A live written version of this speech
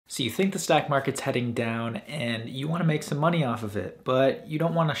So you think the stock market's heading down and you want to make some money off of it, but you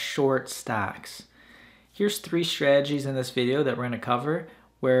don't want to short stocks. Here's 3 strategies in this video that we're going to cover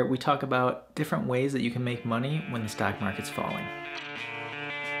where we talk about different ways that you can make money when the stock market's falling.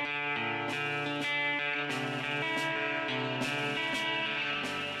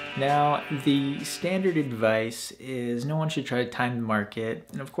 Now, the standard advice is no one should try to time the market,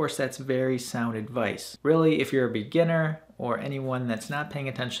 and of course that's very sound advice. Really, if you're a beginner or anyone that's not paying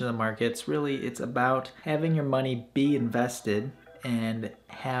attention to the markets, really it's about having your money be invested and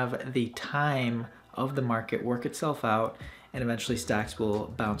have the time of the market work itself out, and eventually stocks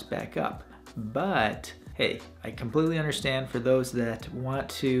will bounce back up. But hey, I completely understand for those that want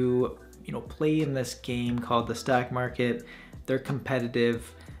to, play in this game called the stock market. They're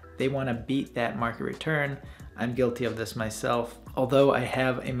competitive. They want to beat that market return. I'm guilty of this myself. Although I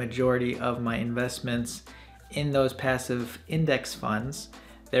have a majority of my investments in those passive index funds,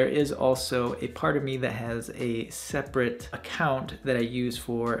 there is also a part of me that has a separate account that I use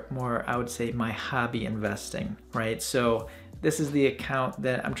for more, I would say, my hobby investing, right? So this is the account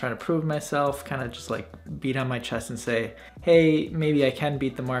that I'm trying to prove myself, kind of just like beat on my chest and say, hey, maybe I can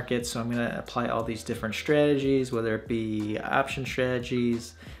beat the market, so I'm gonna apply all these different strategies, whether it be option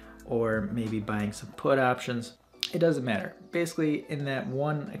strategies, or maybe buying some put options. It doesn't matter. Basically, in that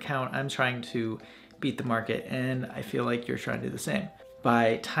one account, I'm trying to beat the market, and I feel like you're trying to do the same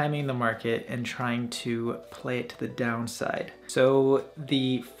by timing the market and trying to play it to the downside. So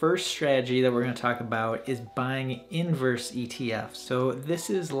the first strategy that we're going to talk about is buying inverse ETFs. So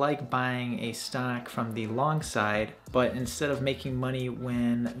this is like buying a stock from the long side, but instead of making money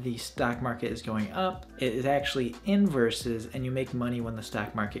when the stock market is going up, it is actually inverses and you make money when the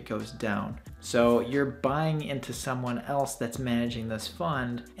stock market goes down. So you're buying into someone else that's managing this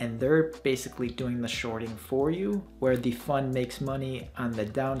fund, and they're basically doing the shorting for you, where the fund makes money on the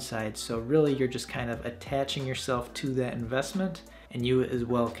downside. So really you're just kind of attaching yourself to that investment, and you as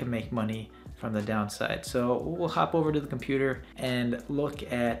well can make money from the downside. So we'll hop over to the computer and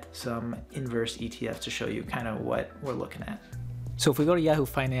look at some inverse ETFs to show you kind of what we're looking at. So if we go to Yahoo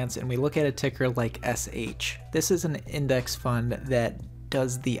Finance and we look at a ticker like SH, this is an index fund that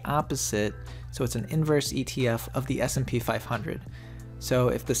does the opposite. So it's an inverse ETF of the S&P 500. So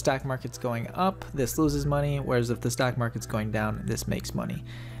if the stock market's going up, this loses money, whereas if the stock market's going down, this makes money.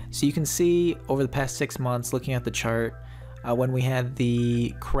 So you can see over the past 6 months, looking at the chart, when we had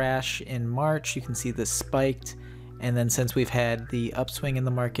the crash in March, you can see this spiked, and then since we've had the upswing in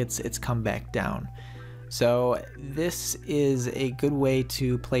the markets, it's come back down. So this is a good way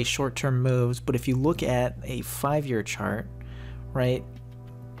to play short-term moves, but if you look at a 5-year chart, right,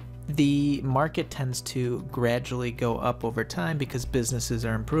 the market tends to gradually go up over time because businesses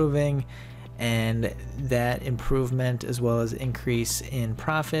are improving, and that improvement as well as increase in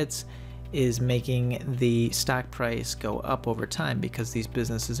profits is making the stock price go up over time because these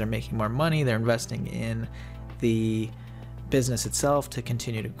businesses are making more money, they're investing in the business itself to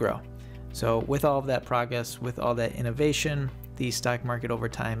continue to grow. So with all of that progress, with all that innovation, the stock market over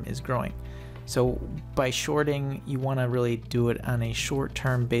time is growing. So by shorting, you want to really do it on a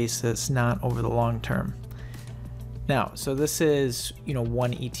short-term basis, not over the long term. Now, so this is,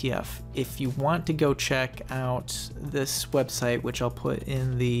 one ETF. If you want to go check out this website, which I'll put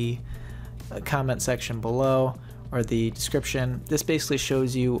in the comment section below or the description, this basically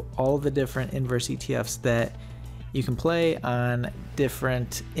shows you all the different inverse ETFs that you can play on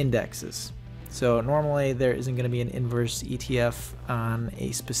different indexes. So normally there isn't going to be an inverse ETF on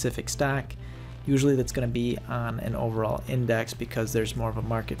a specific stock. Usually that's going to be on an overall index because there's more of a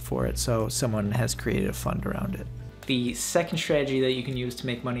market for it, so someone has created a fund around it. The second strategy that you can use to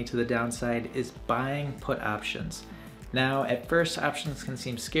make money to the downside is buying put options. Now, at first, options can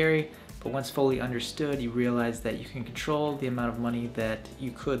seem scary, but once fully understood, you realize that you can control the amount of money that you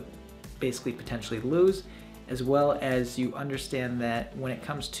could basically potentially lose, as well as you understand that when it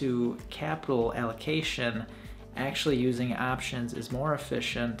comes to capital allocation, actually using options is more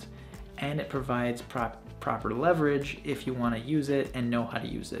efficient, and it provides proper leverage if you want to use it and know how to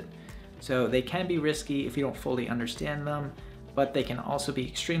use it. So they can be risky if you don't fully understand them, but they can also be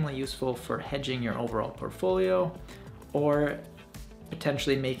extremely useful for hedging your overall portfolio or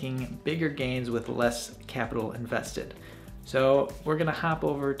potentially making bigger gains with less capital invested. So we're going to hop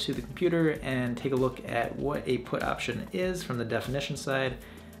over to the computer and take a look at what a put option is from the definition side,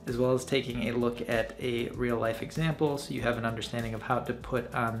 as well as taking a look at a real life example so you have an understanding of how to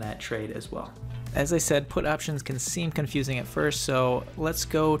put on that trade as well. As I said, put options can seem confusing at first, so let's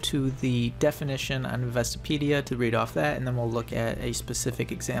go to the definition on Investopedia to read off that, and then we'll look at a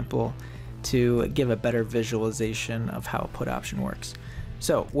specific example to give a better visualization of how a put option works.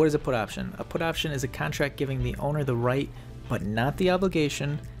 So what is a put option? A put option is a contract giving the owner the right, but not the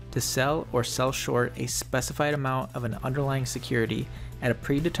obligation, to sell or sell short a specified amount of an underlying security at a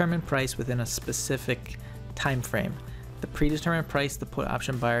predetermined price within a specific time frame. The predetermined price the put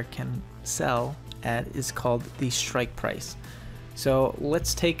option buyer can sell at is called the strike price. So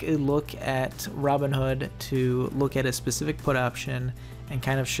let's take a look at Robinhood to look at a specific put option and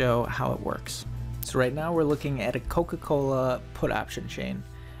kind of show how it works. So right now we're looking at a Coca-Cola put option chain,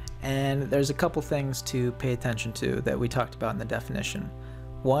 and there's a couple things to pay attention to that we talked about in the definition.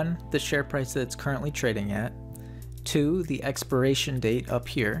 1, the share price that it's currently trading at. 2, the expiration date up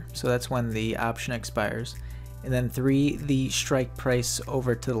here, so that's when the option expires. And then 3, the strike price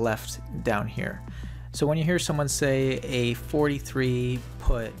over to the left down here. So when you hear someone say a 43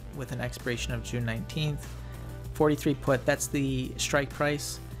 put with an expiration of June 19th, 43 put, that's the strike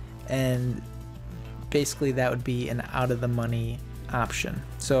price, and basically that would be an out of the money option.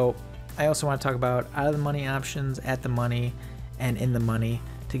 So I also want to talk about out of the money options, at the money, and in the money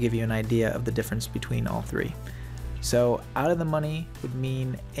to give you an idea of the difference between all three. So out of the money would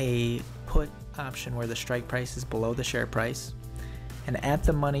mean a put option where the strike price is below the share price, and at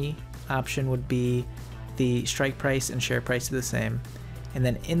the money option would be the strike price and share price are the same, and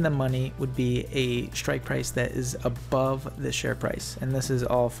then in the money would be a strike price that is above the share price, and this is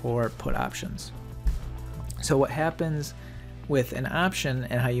all for put options. So what happens with an option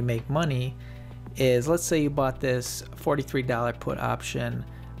and how you make money is, let's say you bought this $43 put option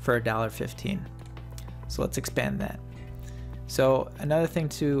for $1.15. So let's expand that. So another thing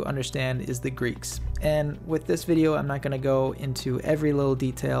to understand is the Greeks. And with this video, I'm not going to go into every little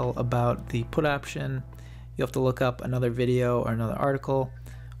detail about the put option. You'll have to look up another video or another article,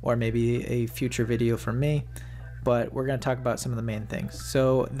 or maybe a future video from me, but we're going to talk about some of the main things.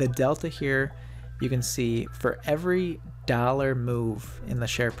 So the delta here, you can see for every dollar move in the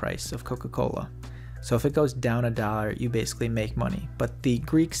share price of Coca-Cola. So if it goes down $1, you basically make money, but the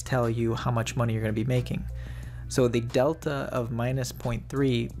Greeks tell you how much money you're going to be making. So the delta of minus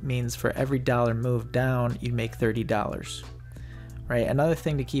 0.3 means for every dollar moved down, you make $30, right? Another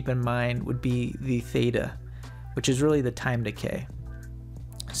thing to keep in mind would be the theta, which is really the time decay.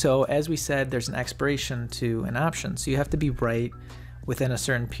 So as we said, there's an expiration to an option, so you have to be right within a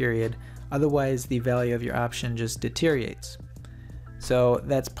certain period. Otherwise, the value of your option just deteriorates. So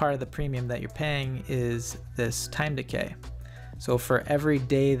that's part of the premium that you're paying, is this time decay. So for every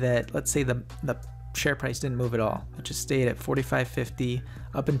day that, let's say the share price didn't move at all, it just stayed at $45.50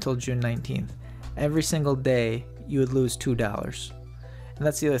 up until June 19th. Every single day you would lose $2. And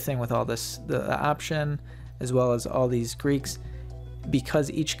that's the other thing with all this, the option as well as all these Greeks,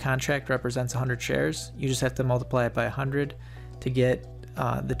 because each contract represents 100 shares, you just have to multiply it by 100 to get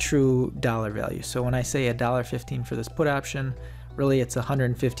the true dollar value. So when I say $1.15 for this put option, really it's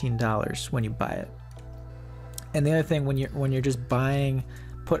 $115 when you buy it. And the other thing, when you're just buying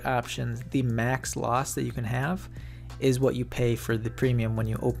put options, the max loss that you can have is what you pay for the premium when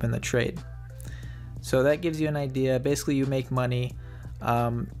you open the trade. So that gives you an idea. Basically, you make money.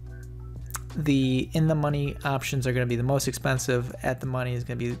 The in the money options are going to be the most expensive, at the money is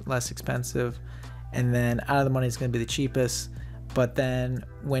going to be less expensive, and then out of the money is going to be the cheapest. But then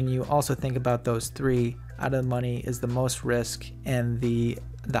when you also think about those three, out of the money is the most risk and the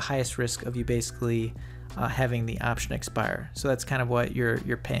highest risk of you basically having the option expire. So that's kind of what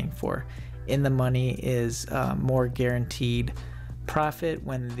you're paying for. In the money is more guaranteed profit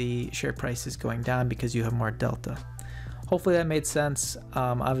when the share price is going down because you have more delta. Hopefully that made sense.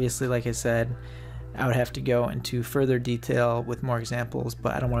 Obviously, like I said, I would have to go into further detail with more examples,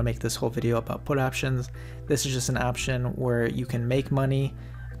 but I don't want to make this whole video about put options. This is just an option where you can make money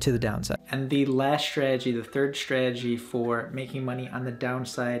to the downside. And the last strategy, the third strategy for making money on the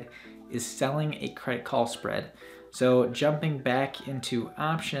downside, is selling a credit call spread. So jumping back into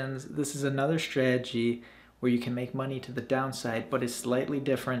options, this is another strategy where you can make money to the downside, but it's slightly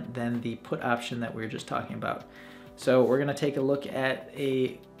different than the put option that we were just talking about. So we're gonna take a look at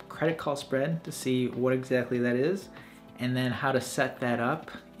a credit call spread to see what exactly that is, and then how to set that up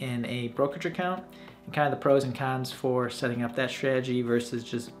in a brokerage account, and kind of the pros and cons for setting up that strategy versus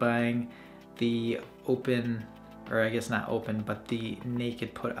just buying the open, or I guess not open, but the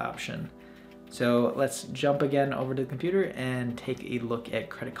naked put option. So let's jump again over to the computer and take a look at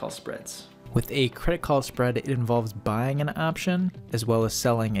credit call spreads. With a credit call spread, it involves buying an option as well as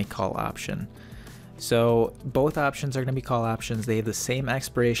selling a call option. So both options are going to be call options. They have the same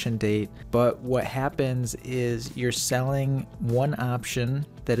expiration date, but what happens is you're selling one option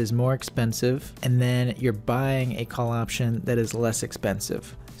that is more expensive, and then you're buying a call option that is less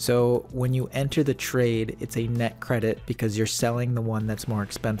expensive. So when you enter the trade, it's a net credit because you're selling the one that's more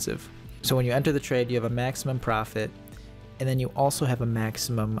expensive. So when you enter the trade, you have a maximum profit, and then you also have a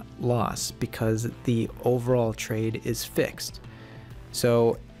maximum loss because the overall trade is fixed.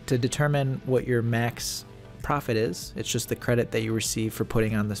 So to determine what your max profit is, it's just the credit that you receive for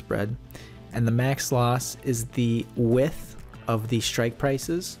putting on the spread. And the max loss is the width of the strike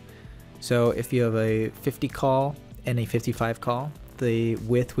prices. So if you have a 50 call and a 55 call, the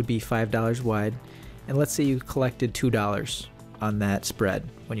width would be $5 wide. And let's say you collected $2 on that spread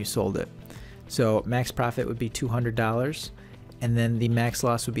when you sold it. So max profit would be $200, and then the max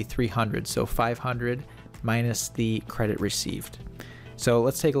loss would be $300. So $500 minus the credit received. So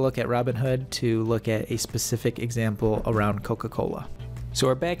let's take a look at Robinhood to look at a specific example around Coca-Cola. So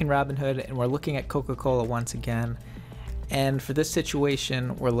we're back in Robinhood and we're looking at Coca-Cola once again. And for this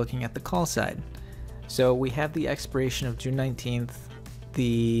situation, we're looking at the call side. So we have the expiration of June 19th.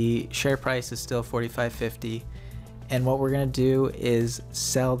 The share price is still $45.50. And what we're gonna do is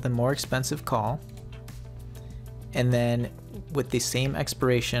sell the more expensive call. And then with the same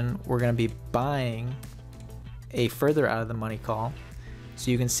expiration, we're gonna be buying a further out of the money call.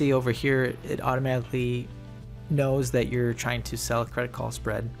 So you can see over here, it automatically knows that you're trying to sell a credit call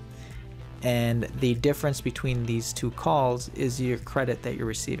spread. And the difference between these two calls is your credit that you're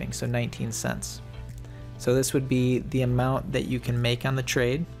receiving, so 19 cents. So this would be the amount that you can make on the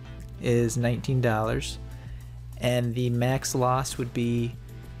trade is $19. And the max loss would be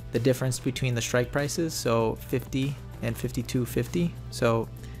the difference between the strike prices, so 50 and 52.50. So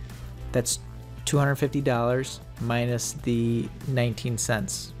that's $250 minus the 19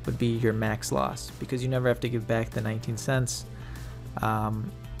 cents would be your max loss, because you never have to give back the 19 cents.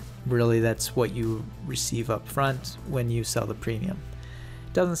 Really, that's what you receive up front when you sell the premium.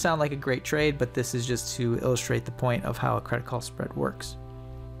 Doesn't sound like a great trade, but this is just to illustrate the point of how a credit call spread works.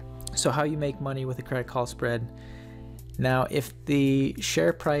 So how you make money with a credit call spread. Now, if the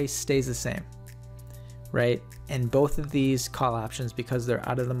share price stays the same, right, and both of these call options, because they're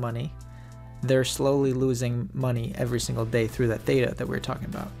out of the money, they're slowly losing money every single day through that theta that we were talking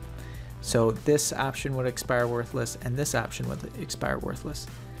about. So this option would expire worthless and this option would expire worthless.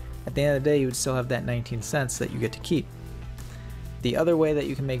 At the end of the day, you would still have that 19 cents that you get to keep. The other way that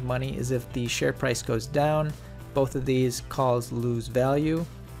you can make money is if the share price goes down, both of these calls lose value,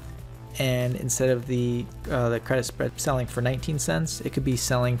 and instead of the credit spread selling for 19 cents, it could be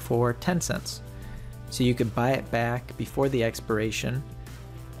selling for 10 cents. So you could buy it back before the expiration,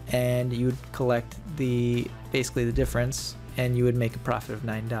 and you would collect basically the difference, and you would make a profit of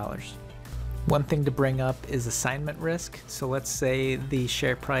 $9. One thing to bring up is assignment risk. So let's say the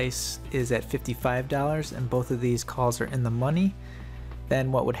share price is at $55 and both of these calls are in the money.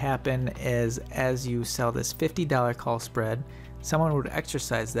 Then what would happen is, as you sell this $50 call spread, someone would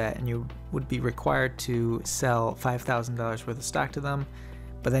exercise that and you would be required to sell $5,000 worth of stock to them.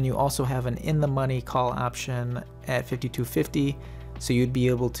 But then you also have an in the money call option at $52.50. So you'd be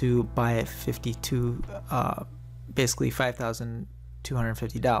able to buy at basically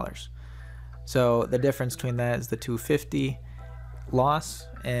 $5,250. So the difference between that is the $250 loss,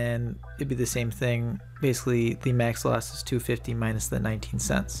 and it'd be the same thing. Basically, the max loss is $250 minus the 19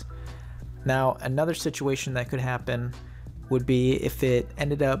 cents. Now, another situation that could happen would be if it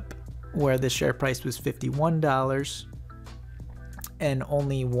ended up where the share price was $51 and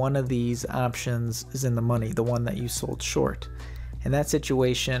only one of these options is in the money, the one that you sold short. In that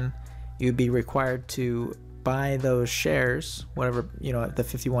situation, you'd be required to buy those shares, whatever, at the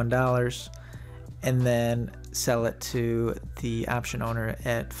 $51, and then sell it to the option owner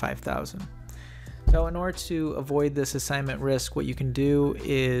at $5,000. So in order to avoid this assignment risk, what you can do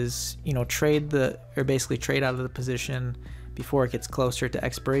is, trade out of the position before it gets closer to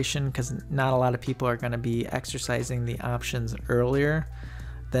expiration, because not a lot of people are going to be exercising the options earlier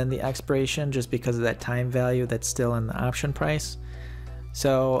than the expiration, just because of that time value that's still in the option price.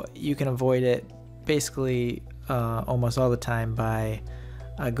 So you can avoid it basically almost all the time by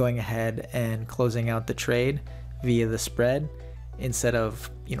going ahead and closing out the trade via the spread instead of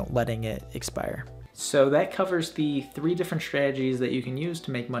letting it expire. So that covers the 3 different strategies that you can use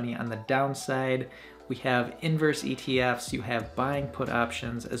to make money on the downside. We have inverse ETFs, you have buying put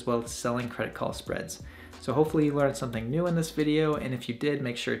options, as well as selling credit call spreads. So hopefully you learned something new in this video, and if you did,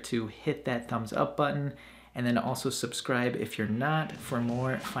 make sure to hit that thumbs up button, and then also subscribe if you're not, for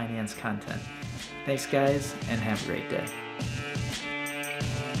more finance content. Thanks guys, and have a great day.